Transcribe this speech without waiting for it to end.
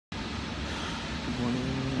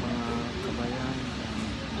Morning mga kabayan.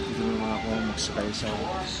 Dito naman ako magsakay sa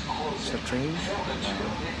train.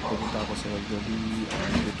 Pupunta ako sa gabi.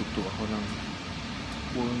 Tutugtog ako ng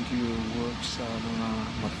volunteer work sa mga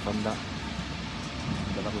matatanda.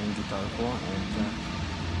 Dala ko yung guitar ko and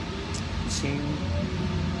same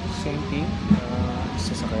thing.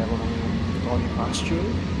 Sasakay ako ng Tony Pasture.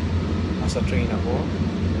 Nasa train ako.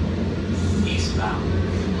 Eastbound,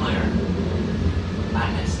 clear.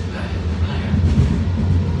 Minus the clear.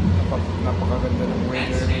 Napakaganda ng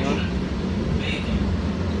weather ngayon.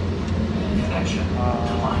 Connection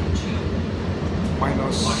to line 2.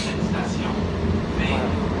 minus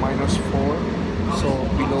 4, so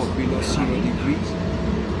below 0 degrees,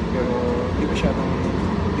 pero di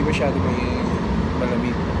masyado may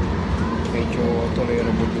malamig, medyo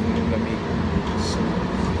tolerable yung lamig. So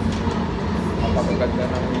napakaganda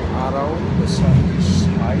ng araw, the sun is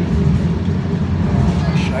high,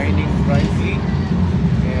 shining brightly,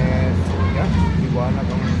 and yeah, liwanag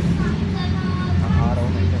ang araw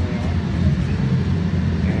na ito ngayon.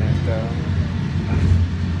 And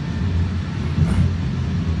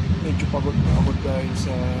medyo pagod dahil sa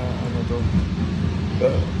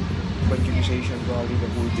evangelization rally na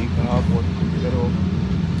full day kahapon, pero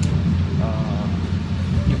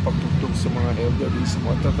yung pagtugtog sa mga elderly, sa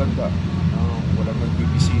mga tatanda, walang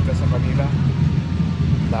nagbibisita sa kanila,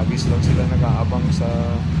 lagis lang sila nag-aabang sa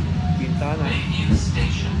bintana.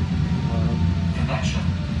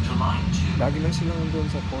 Lagi lang sila nandun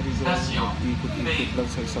sa corridor, ikot-ikot lang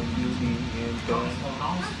sa isang building, and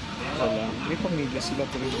may pamilya sila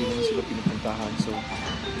pero hindi naman sila pinupuntahan. So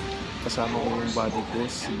kasama ko yung body ko,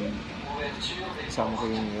 kasama ko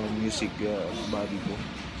yung music body ko.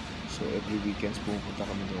 So every weekends pumunta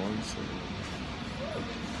kami doon. So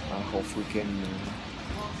I hope we can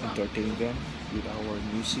entertain them with our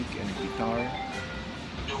music and guitar. Yeah.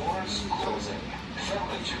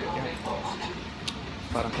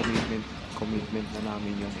 Parang commitment na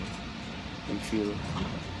namin yun eh. We feel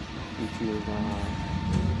na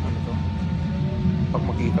pag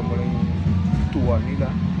makita mo lang yung tuwa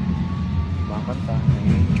nila, makanta,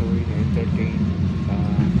 na-enjoy, na-entertain,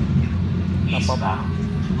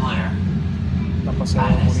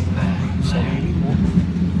 napasaya mo rin yung sarili mo.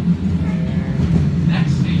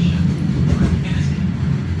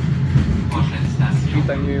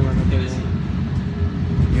 Kita nyo yung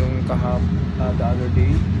yung the other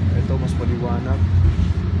day, ito mas maliwanag.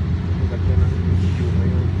 Maganda ng video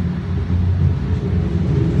ngayon.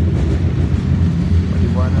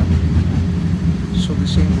 Maliwanag. So the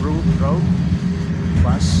same route,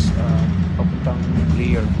 bus, papuntang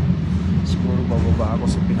Blair. Siguro bababa ako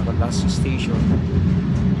sa pinaka last station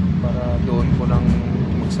para doon ko lang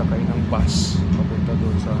magsakay ng bus papunta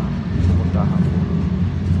doon sa pupuntahan ko.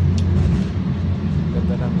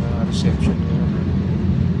 Ganda ng reception ngayon.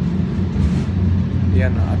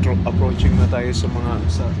 Yan, approaching na tayo sa mga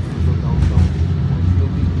downtown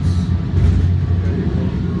buildings.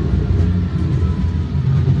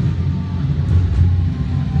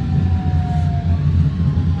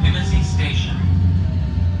 Limousine Station.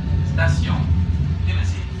 Station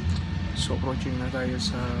Limousine. So approaching na tayo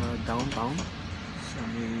sa downtown, sa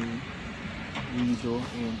may Lido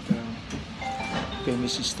and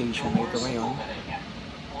Tennessee Station na ito ngayon.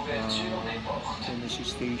 Tennessee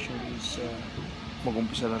Station is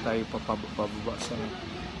mag-umpisa na tayo pababa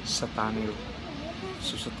sa tunnel.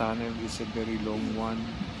 So sa tunnel is a very long one.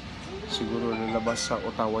 Siguro lalabas sa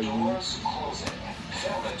Ottawa U.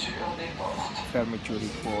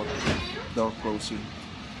 Fermeturing for door closing.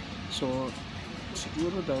 So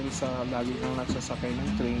siguro dahil sa lagi kang nagsasakay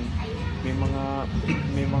ng train, may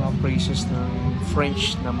mga phrases ng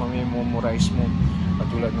French na ma-memorize mo.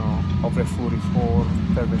 Katulad no, Ouvre-Furi 4,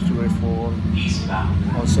 Fermeturing 4,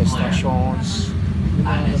 also stations,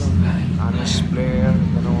 Anas Blair,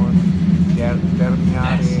 gano'n,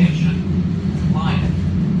 Derniere,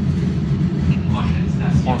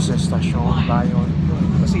 also station, Lion.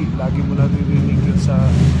 Kasi lagi mo naririnig yun sa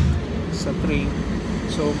train.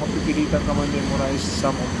 So mapipilitan ka man memorize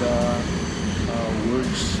some of the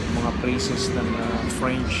words, mga phrases ng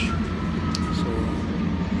French. So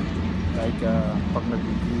like pag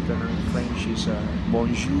nag-greet ng French is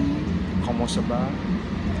bonjour, comment ça va?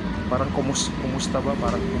 Parang kumusta ba?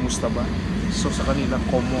 Parang kumusta ba? So sa kanila,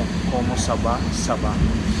 como ça va? Ça va.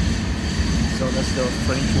 So that's the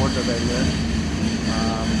French word that I learned.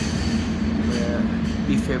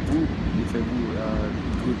 Ifebu,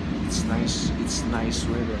 good, it's nice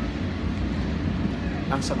weather.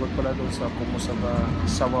 Ang sagot pala doon sa como ça va?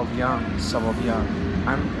 Ça va bien, ça va bien.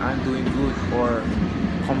 I'm doing good, or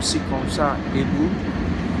comme ça, et vous?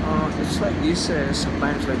 It's like this,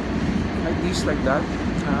 sometimes like like this, like that.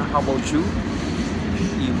 How about you?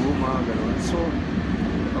 Ibu, mga ganun. So,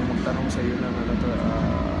 pag magtanong sa iyo ng ano to,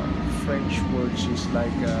 French words is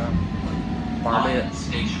like Lion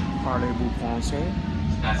Station. parlez-vous français?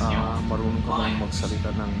 Station. Marunong ka bang Lion. magsalita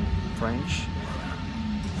ng French?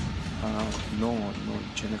 No,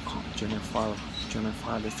 je ne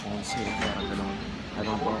parle français. Parang ganun. I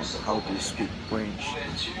don't know how to speak French.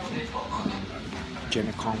 Je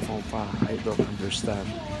ne comprends pas. I don't understand.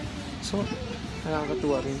 So,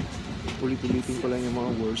 nakakatuwa rin. Ulit-ulitin ko lang yung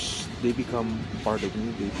mga words. They become part of me.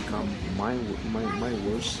 They become my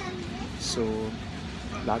words. So,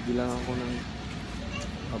 lagi lang ako ng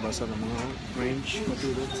babasa ng mga French,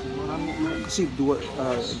 matulad sa kasi dual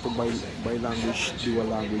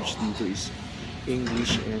language dito is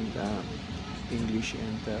English and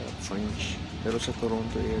French. Pero sa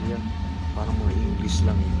Toronto area, parang mga English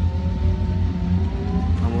lang eh.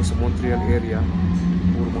 Sa Montreal area,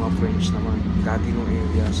 puro mga French naman. Gatineau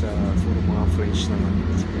area sa puro mga French naman.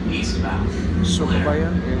 Eastbound. So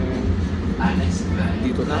kabayan, Next bay.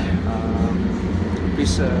 dito na.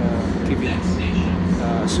 Please keep it, Next station.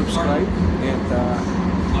 subscribe, and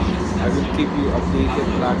I will keep you updated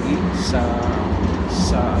lagi sa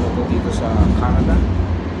ano to dito sa Canada.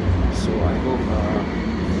 So I hope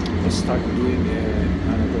I start doing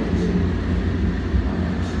ano to,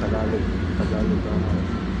 Tagalog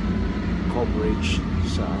coverage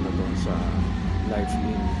sa ano to, sa life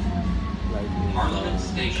in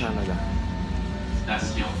Canada.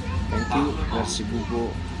 Station. Thank you. Merci beaucoup.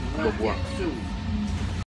 Au revoir.